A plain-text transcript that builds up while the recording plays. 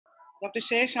Dr.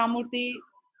 Shreyas Ramamurthy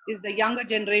is the younger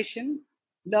generation,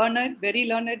 learned, very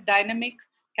learned, dynamic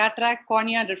cataract,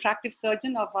 cornea, and refractive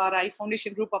surgeon of our Eye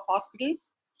Foundation group of hospitals.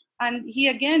 And he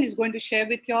again is going to share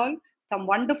with you all some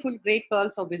wonderful, great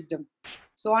pearls of wisdom.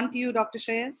 So, on to you, Dr.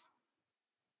 Shreyas.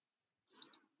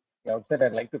 The outset,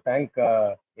 I'd like to thank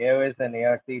AOS and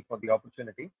ARC for the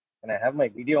opportunity. And I have my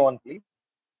video on, please.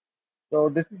 So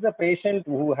this is a patient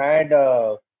who had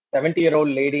a 70-year-old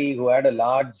lady who had a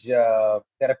large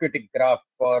therapeutic graft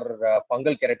for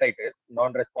fungal keratitis,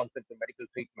 non-responsive to medical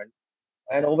treatment.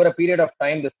 And over a period of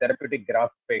time, this therapeutic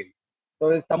graft failed. So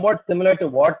it's somewhat similar to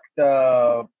what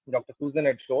Dr. Susan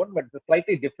had showed, but it's a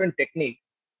slightly different technique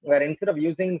where instead of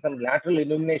using some lateral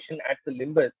illumination at the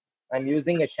limbus, I'm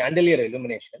using a chandelier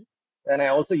illumination. And I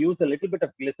also use a little bit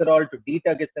of glycerol to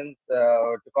deturgescence,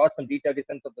 to cause some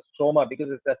deturgescence of the stroma because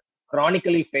it's a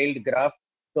chronically failed graft.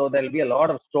 So there'll be a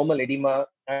lot of stromal edema.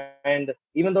 And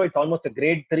even though it's almost a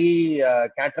grade 3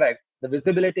 cataract, the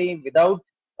visibility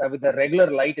with the regular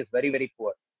light is very, very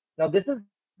poor. Now, this is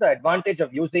the advantage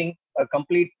of using a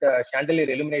complete chandelier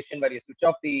illumination where you switch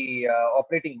off the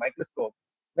operating microscope,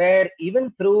 where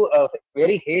even through a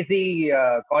very hazy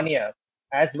cornea,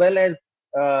 as well as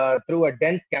through a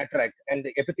dense cataract, and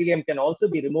the epithelium can also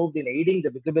be removed in aiding the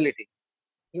visibility.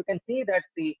 You can see that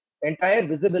the entire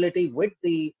visibility with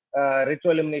the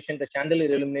retroillumination, the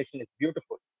chandelier illumination is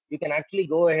beautiful. You can actually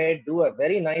go ahead, do a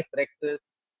very nice rexus,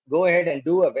 go ahead and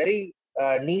do a very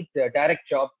neat direct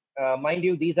chop. Mind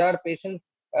you, these are patients,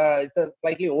 it's a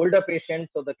slightly older patient,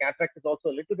 so the cataract is also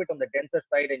a little bit on the denser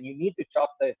side, and you need to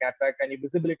chop the cataract, and your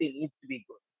visibility needs to be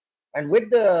good. And with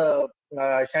the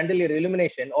chandelier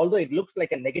illumination, although it looks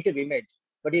like a negative image,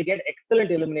 but you get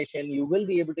excellent illumination, you will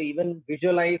be able to even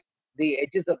visualize the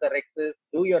edges of the rexus,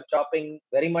 do your chopping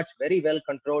very well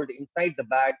controlled inside the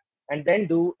bag, and then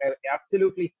do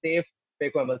absolutely safe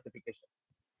phacoemulsification.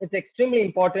 It's extremely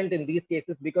important in these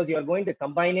cases because you are going to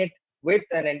combine it with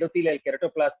an endothelial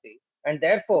keratoplasty, and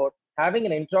therefore having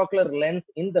an intraocular lens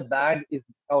in the bag is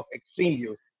of extreme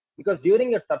use. Because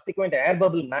during your subsequent air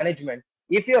bubble management,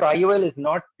 if your IOL is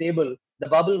not stable, the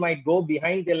bubble might go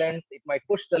behind the lens, it might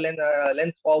push the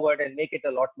lens forward and make it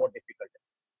a lot more difficult.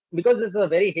 Because this is a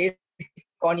very hasty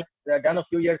cornea done a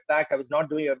few years back, I was not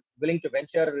willing to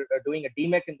venture doing a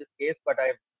DMEC in this case, but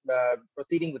I'm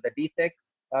proceeding with a DSEC,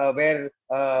 where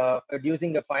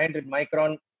using a 500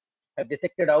 micron, I've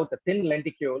dissected out a thin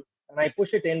lenticule and I push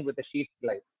it in with a sheath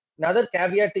glide. Another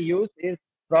caveat to use is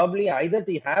probably either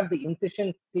to have the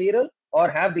incision clearer or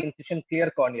have the incision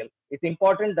clear corneal. It's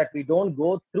important that we don't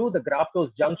go through the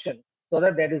graftose junction so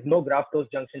that there is no graftose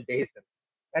junction dehiscence.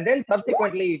 And then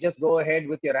subsequently, you just go ahead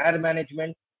with your air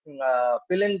management,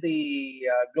 fill in the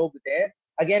globe with air.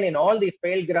 Again, in all these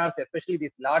failed grafts, especially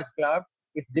these large grafts,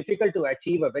 it's difficult to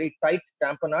achieve a very tight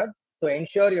tamponade. So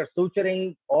ensure you're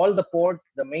suturing all the ports,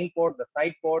 the main port, the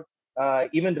side port,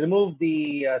 even remove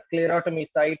the sclerotomy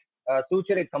site,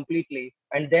 suture it completely,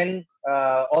 and then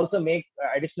also make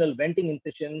additional venting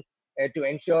incisions to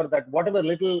ensure that whatever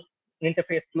little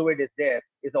interface fluid is there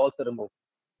is also removed.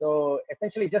 So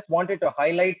essentially just wanted to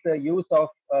highlight the use of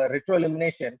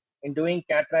retroillumination in doing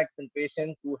cataracts in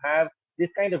patients who have this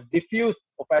kind of diffuse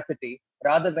opacity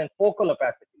rather than focal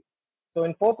opacity. So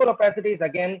in focal opacities,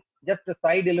 again, just the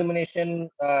side illumination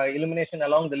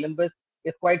along the limbus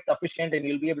is quite sufficient and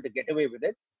you'll be able to get away with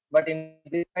it. But in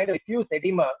this kind of diffuse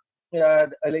edema,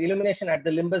 the illumination at the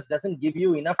limbus doesn't give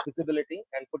you enough visibility,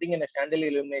 and putting in a chandelier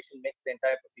illumination makes the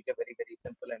entire procedure very, very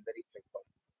simple and very straightforward.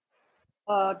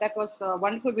 That was a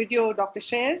wonderful video, Dr.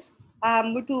 Shreyas.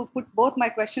 I'm going to put both my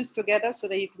questions together so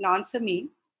that you can answer me.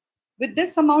 With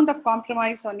this amount of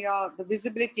compromise on the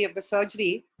visibility of the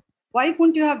surgery, why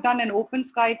couldn't you have done an open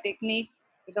sky technique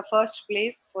in the first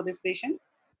place for this patient?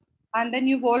 And then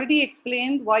you've already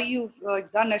explained why you've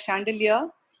done a chandelier.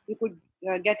 You could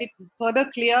get it further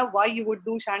clear why you would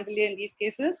do chandelier in these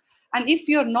cases. And if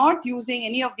you're not using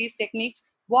any of these techniques,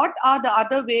 what are the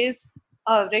other ways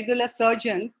a regular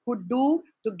surgeon could do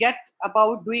to get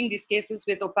about doing these cases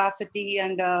with opacity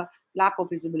and lack of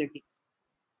visibility?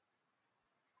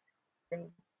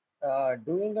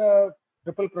 Doing a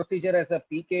triple procedure as a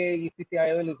PK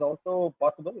ECCIOL is also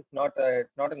possible. It's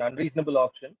not an unreasonable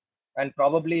option. And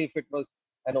probably if it was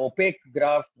an opaque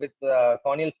graft with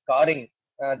corneal scarring,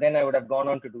 then I would have gone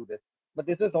on to do this. But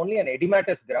this was only an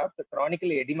edematous graft, a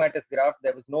chronically edematous graft.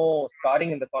 There was no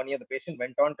scarring in the cornea. The patient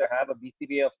went on to have a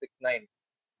BCVA of 6.9.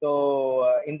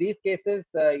 So in these cases,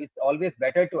 it's always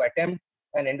better to attempt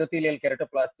an endothelial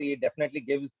keratoplasty. It definitely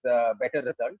gives better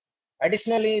results.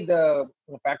 Additionally, the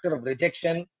factor of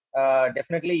rejection,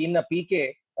 definitely in a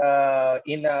PK,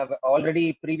 in a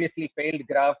already previously failed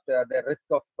graft, the risk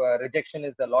of rejection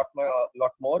is a lot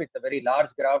more. It's a very large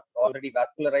graft, already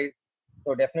vascularized.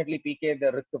 So definitely PK,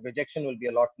 the risk of rejection will be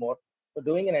a lot more. So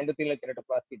doing an endothelial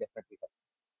keratoplasty definitely helps.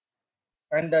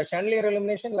 And chandelier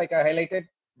illumination, like I highlighted,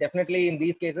 definitely in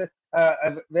these cases,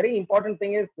 a very important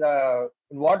thing is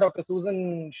what Dr.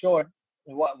 Susan showed.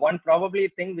 One probably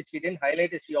thing which she didn't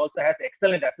highlight is she also has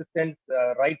excellent assistants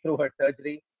right through her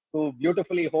surgery who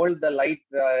beautifully hold the light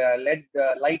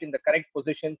in the correct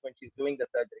positions when she's doing the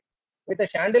surgery. With a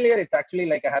chandelier, it's actually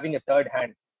like having a third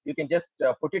hand. You can just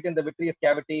put it in the vitreous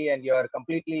cavity and you're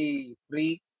completely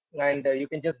free, and you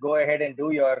can just go ahead and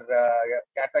do your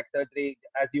cataract surgery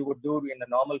as you would do in a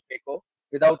normal phaco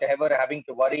without ever having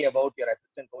to worry about your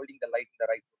assistant holding the light in the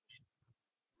right position.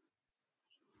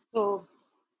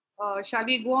 So, shall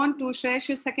we go on to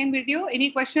Shreyas' second video?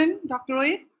 Any question, Dr.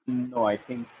 Rohit? No, I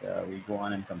think we'll go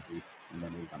on and complete, and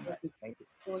then we'll come back. Okay. Thank you.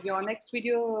 So, your next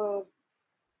video.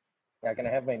 Yeah, can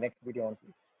I have my next video on,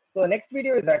 please? So the next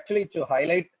video is actually to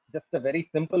highlight just a very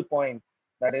simple point,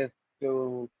 that is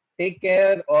to take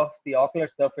care of the ocular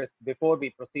surface before we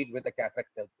proceed with the cataract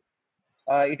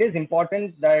surgery. It is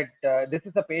important that this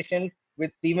is a patient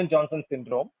with Stevens-Johnson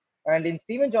syndrome. And in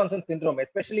Stevens-Johnson syndrome,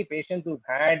 especially patients who've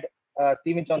had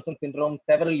Stevens-Johnson syndrome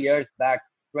several years back,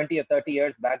 20 or 30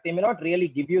 years back, they may not really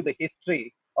give you the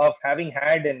history of having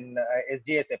had an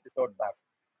SJS episode back.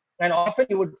 And often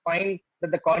you would find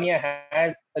that the cornea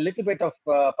has a little bit of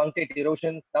punctate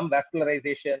erosion, some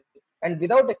vascularization, and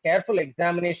without a careful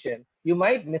examination, you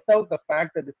might miss out the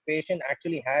fact that this patient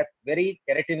actually has very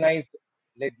keratinized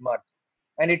lid margin.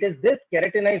 And it is this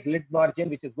keratinized lid margin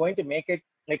which is going to make it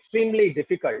extremely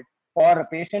difficult for a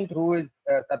patient who is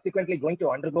subsequently going to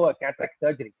undergo a cataract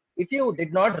surgery. If you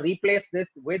did not replace this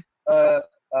with a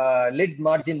lid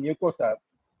margin mucosa,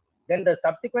 then the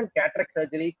subsequent cataract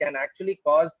surgery can actually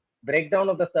cause breakdown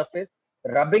of the surface,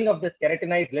 rubbing of this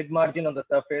keratinized lid margin on the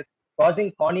surface,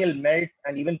 causing corneal melts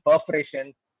and even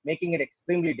perforation, making it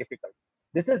extremely difficult.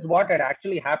 This is what had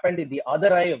actually happened in the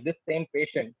other eye of this same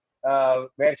patient,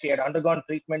 where she had undergone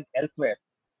treatment elsewhere.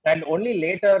 And only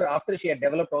later, after she had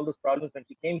developed all those problems, when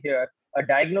she came here, a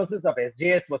diagnosis of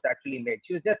SJS was actually made.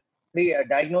 She was just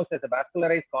diagnosed as a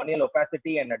vascularized corneal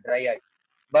opacity and a dry eye.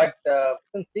 But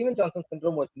since Stevens-Johnson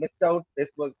syndrome was missed out, this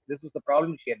was the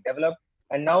problem she had developed.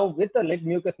 And now with the lid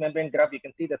mucous membrane graft, you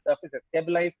can see the surface has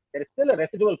stabilized. There is still a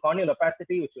residual corneal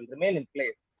opacity which will remain in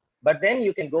place. But then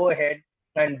you can go ahead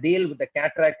and deal with the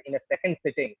cataract in a second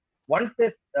sitting. Once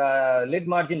this lid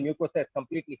margin mucosa is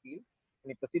completely healed, can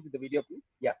you proceed with the video, please?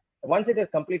 Yeah. Once it is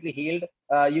completely healed,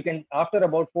 you can, after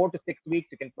about 4 to 6 weeks,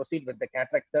 you can proceed with the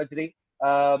cataract surgery.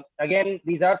 Again,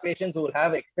 these are patients who will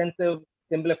have extensive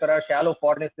symbolifera, shallow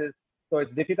fornices, so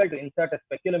it's difficult to insert a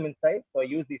speculum inside. So I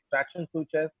use these traction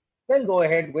sutures. Then go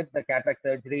ahead with the cataract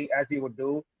surgery as you would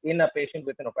do in a patient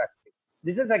with an opacity.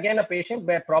 This is again a patient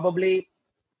where probably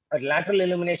a lateral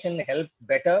illumination helps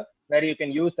better, where you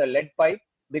can use a lead pipe,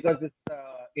 because this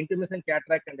intermittent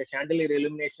cataract and the chandelier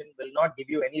illumination will not give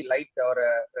you any light or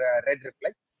red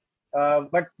reflex.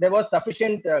 But there was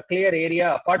sufficient clear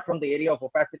area apart from the area of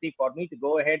opacity for me to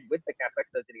go ahead with the cataract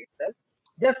surgery itself.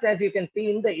 Just as you can see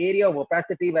in the area of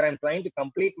opacity where I'm trying to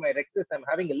complete my rectus, I'm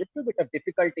having a little bit of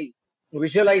difficulty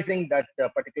visualizing that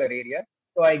particular area.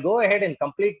 So I go ahead and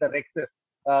complete the rectus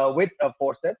with a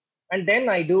forceps, and then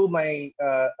I do my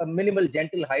a minimal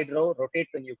gentle hydro, rotate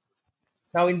the nucleus.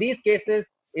 Now, in these cases,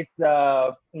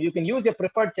 it's you can use your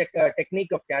preferred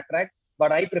technique of cataract,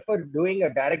 but I prefer doing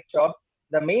a direct chop.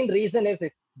 The main reason is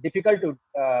it's difficult to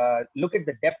look at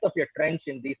the depth of your trench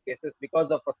in these cases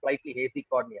because of a slightly hazy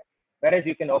cornea. Whereas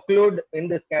you can occlude in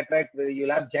this cataract, where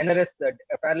you'll have generous,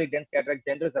 a fairly dense cataract,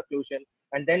 generous occlusion,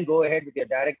 and then go ahead with your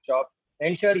direct chop.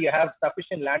 Ensure you have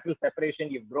sufficient lateral separation.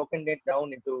 You've broken it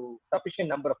down into sufficient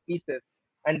number of pieces,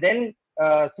 and then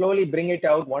slowly bring it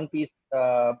out one piece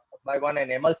by one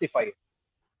and emulsify it.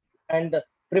 And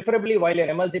preferably while you're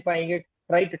emulsifying it,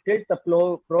 try to tilt the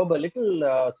probe a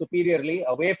little superiorly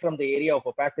away from the area of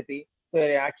opacity. So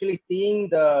you're actually seeing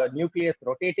the nucleus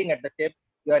rotating at the tip.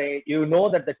 You know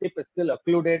that the tip is still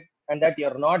occluded and that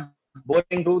you're not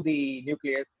boring through the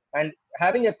nucleus. And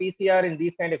having a PCR in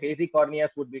these kind of hazy corneas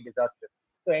would be disastrous.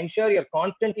 So ensure you're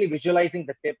constantly visualizing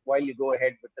the tip while you go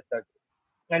ahead with the surgery.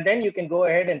 And then you can go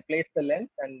ahead and place the lens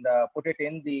and put it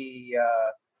in the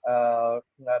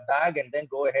bag, and then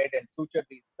go ahead and suture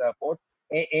these ports.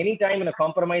 Anytime in a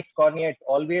compromised cornea, it's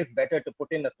always better to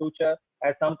put in a suture,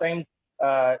 as sometimes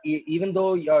even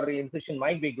though your incision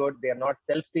might be good, they are not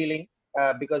self-sealing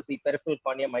because the peripheral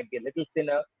cornea might be a little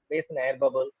thinner, place an air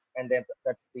bubble, and then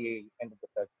that's the end of the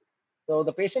surgery. So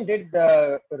the patient did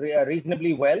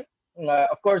reasonably well.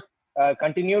 Of course,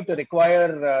 continued to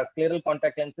require scleral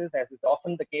contact lenses, as is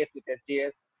often the case with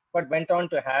SGS, but went on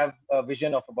to have a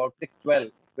vision of about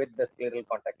 612 with the scleral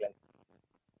contact lens.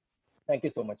 Thank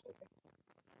you so much.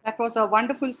 That was a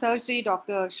wonderful surgery,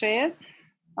 Dr. Shreyas.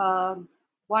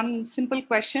 One simple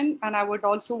question, and I would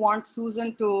also want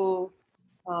Susan to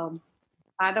um,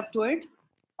 add up to it.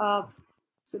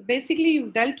 So basically,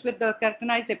 you've dealt with the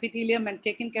keratinized epithelium and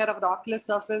taken care of the ocular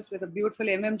surface with a beautiful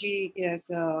MMG as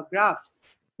graft.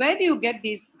 Where do you get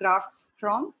these grafts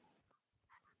from?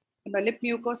 The lip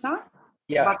mucosa?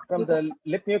 Yeah, Buccal from mucosa? the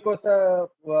lip mucosa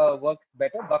works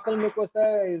better. Buccal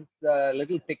mucosa is a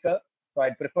little thicker, so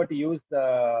I'd prefer to use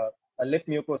a lip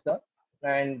mucosa,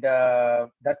 and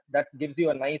that gives you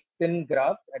a nice thin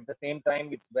graft. At the same time,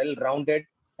 it's well rounded,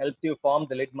 helps you form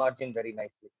the lid margin very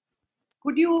nicely.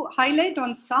 Could you highlight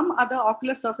on some other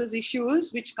ocular surface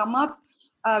issues which come up?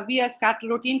 We as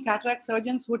routine cataract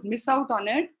surgeons would miss out on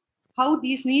it. How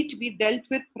these need to be dealt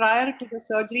with prior to the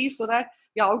surgery so that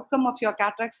the outcome of your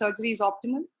cataract surgery is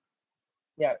optimal?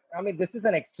 Yeah, I mean, this is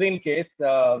an extreme case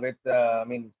with, I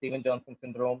mean, Steven Johnson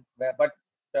syndrome, but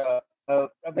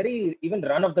a very even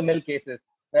run-of-the-mill cases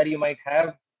where you might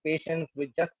have patients with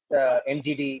just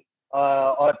MGD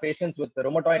or patients with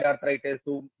rheumatoid arthritis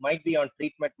who might be on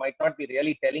treatment, might not be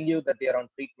really telling you that they are on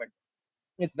treatment.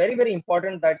 It's very, very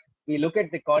important that we look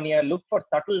at the cornea, look for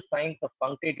subtle signs of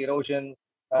punctate erosion,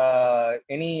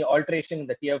 any alteration in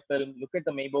the tear film, look at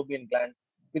the meibomian gland,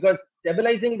 because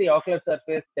stabilizing the ocular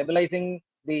surface, stabilizing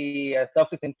the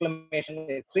surface inflammation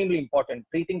is extremely important.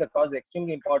 Treating the cause is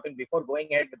extremely important before going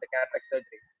ahead with the cataract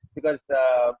surgery, because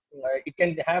it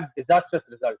can have disastrous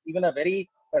results. Even a very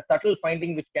subtle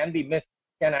finding which can be missed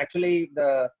can actually,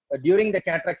 during the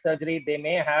cataract surgery, they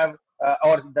may have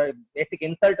or the basic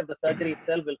insult of the surgery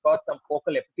itself will cause some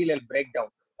focal epithelial breakdown.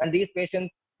 And these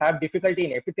patients have difficulty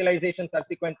in epithelialization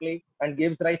subsequently, and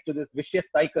gives rise to this vicious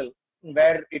cycle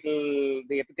where the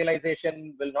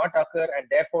epithelialization will not occur, and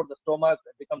therefore the stomach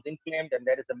becomes inflamed and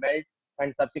there is a melt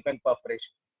and subsequent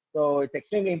perforation. So it's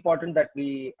extremely important that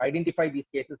we identify these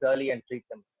cases early and treat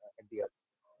them at the early.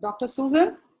 Dr.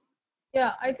 Susan?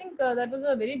 Yeah, I think that was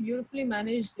a very beautifully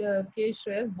managed case,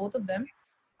 Shreyas, both of them.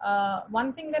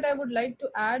 One thing that I would like to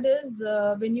add is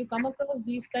when you come across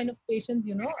these kind of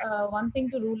patients, one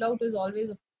thing to rule out is always,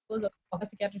 of course, a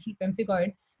cicatricial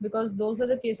pemphigoid, because those are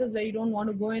the cases where you don't want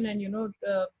to go in and,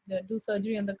 do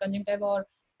surgery on the conjunctiva or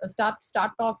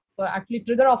start off, actually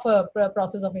trigger off a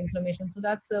process of inflammation. So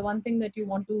that's one thing that you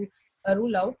want to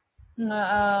rule out.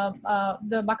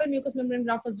 The buccal mucous membrane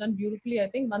graft was done beautifully. I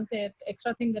think one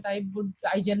extra thing that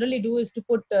I generally do is to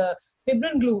put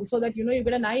fibrin glue, so that you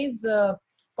get a nice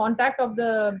contact of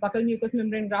the buccal mucous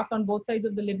membrane graft on both sides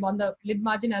of the lid, on the lid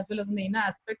margin as well as on the inner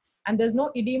aspect, and there's no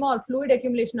edema or fluid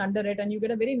accumulation under it, and you get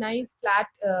a very nice flat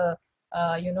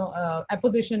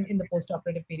apposition in the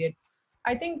post-operative period.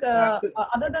 I think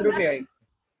other than that,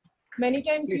 many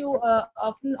times you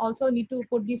often also need to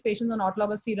put these patients on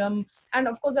autologous serum, and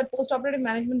of course that post-operative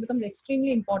management becomes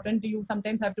extremely important. You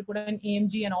sometimes have to put an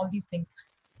AMG and all these things.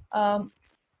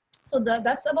 So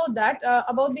that's about that.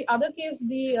 About the other case,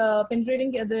 the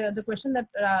penetrating, the question that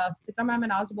Chitra ma'am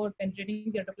had asked about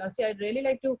penetrating keratoplasty, I'd really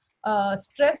like to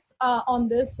stress on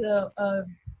this to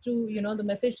the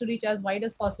message to reach as wide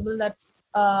as possible, that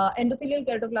endothelial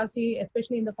keratoplasty,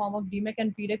 especially in the form of DMEC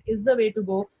and PDEC, is the way to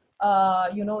go.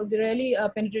 The really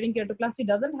penetrating keratoplasty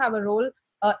doesn't have a role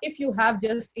if you have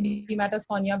just edematous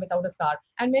cornea without a scar.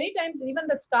 And many times, even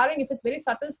that scarring, if it's very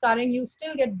subtle scarring, you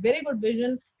still get very good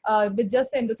vision with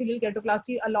just the endothelial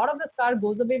keratoplasty. A lot of the scar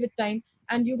goes away with time,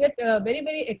 and you get very,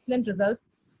 very excellent results.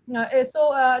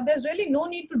 So there's really no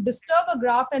need to disturb a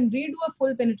graft and redo a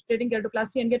full penetrating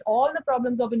keratoplasty and get all the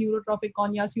problems of a neurotrophic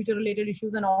cornea, suture-related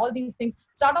issues, and all these things.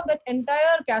 Start off that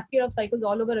entire cascade of cycles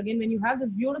all over again when you have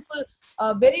this beautiful,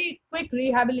 very quick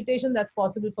rehabilitation that's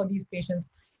possible for these patients.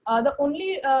 The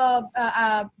only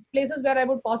places where I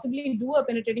would possibly do a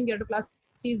penetrating keratoplasty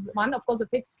is, one, of course, the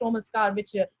thick stromal scar,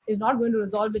 which is not going to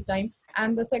resolve with time.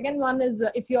 And the second one is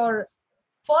if your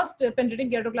first penetrating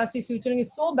keratoplasty suturing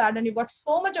is so bad and you've got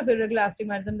so much of irregular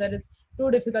astigmatism that it's too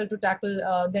difficult to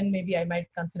tackle, then maybe I might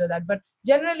consider that. But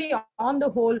generally, on the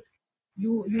whole,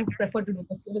 you prefer to do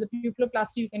this. With a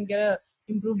pupilloplasty, you can get a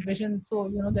improved vision.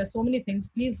 So, there's so many things.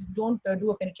 Please don't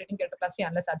do a penetrating keratoplasty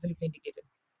unless absolutely indicated.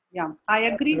 Yeah, I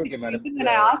agree. Even when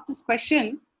I asked this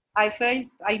question, I felt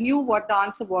I knew what the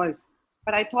answer was,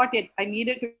 but I thought I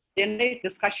needed to generate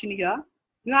discussion here.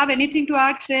 Do you have anything to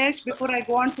add, Shreyas, before I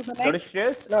go on to the next?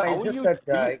 Shreyas, no, how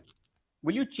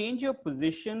will you change your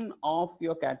position of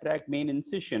your cataract main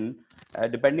incision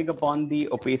depending upon the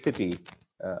opacity?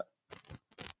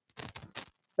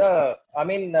 I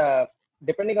mean,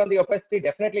 depending on the opacity,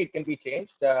 definitely it can be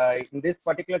changed. In this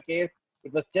particular case,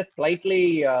 it was just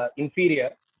slightly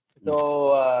inferior.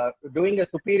 So doing a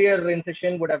superior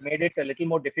incision would have made it a little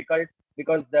more difficult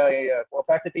because the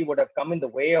opacity would have come in the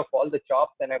way of all the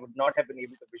chops and I would not have been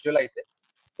able to visualize it.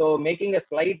 So making a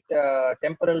slight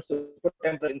temporal,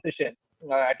 supratemporal incision,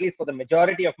 at least for the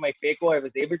majority of my phaco, I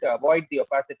was able to avoid the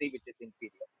opacity which is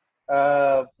inferior.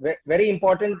 Very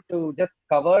important to just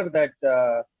cover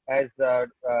that, as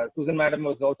Susan Madam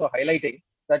was also highlighting,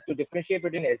 that to differentiate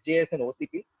between SJS and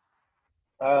OCP,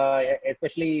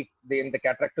 especially in the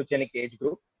cataractogenic age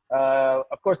group.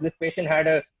 Of course, this patient had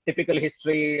a typical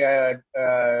history,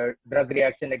 drug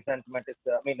reaction, exanthematous,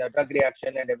 drug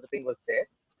reaction and everything was there.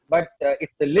 But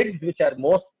it's the lids which are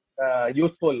most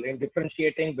useful in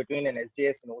differentiating between an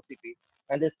SJS and OCP.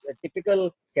 And this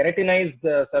typical keratinized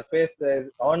surface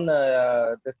on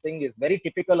this thing is very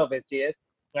typical of SJS.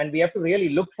 And we have to really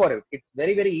look for it. It's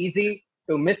very, very easy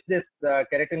to miss this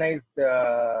keratinized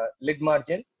lid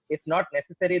margin. It's not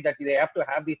necessary that they have to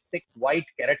have these thick white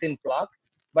keratin plaques,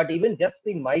 but even just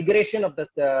the migration of the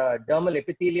dermal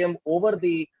epithelium over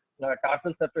the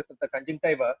tarsal surface of the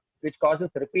conjunctiva, which causes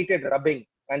repeated rubbing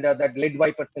and that lid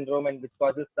viper syndrome, and which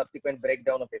causes subsequent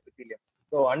breakdown of epithelium.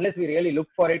 So unless we really look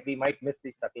for it, we might miss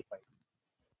these subtle findings.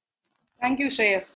 Thank you, Shreyas.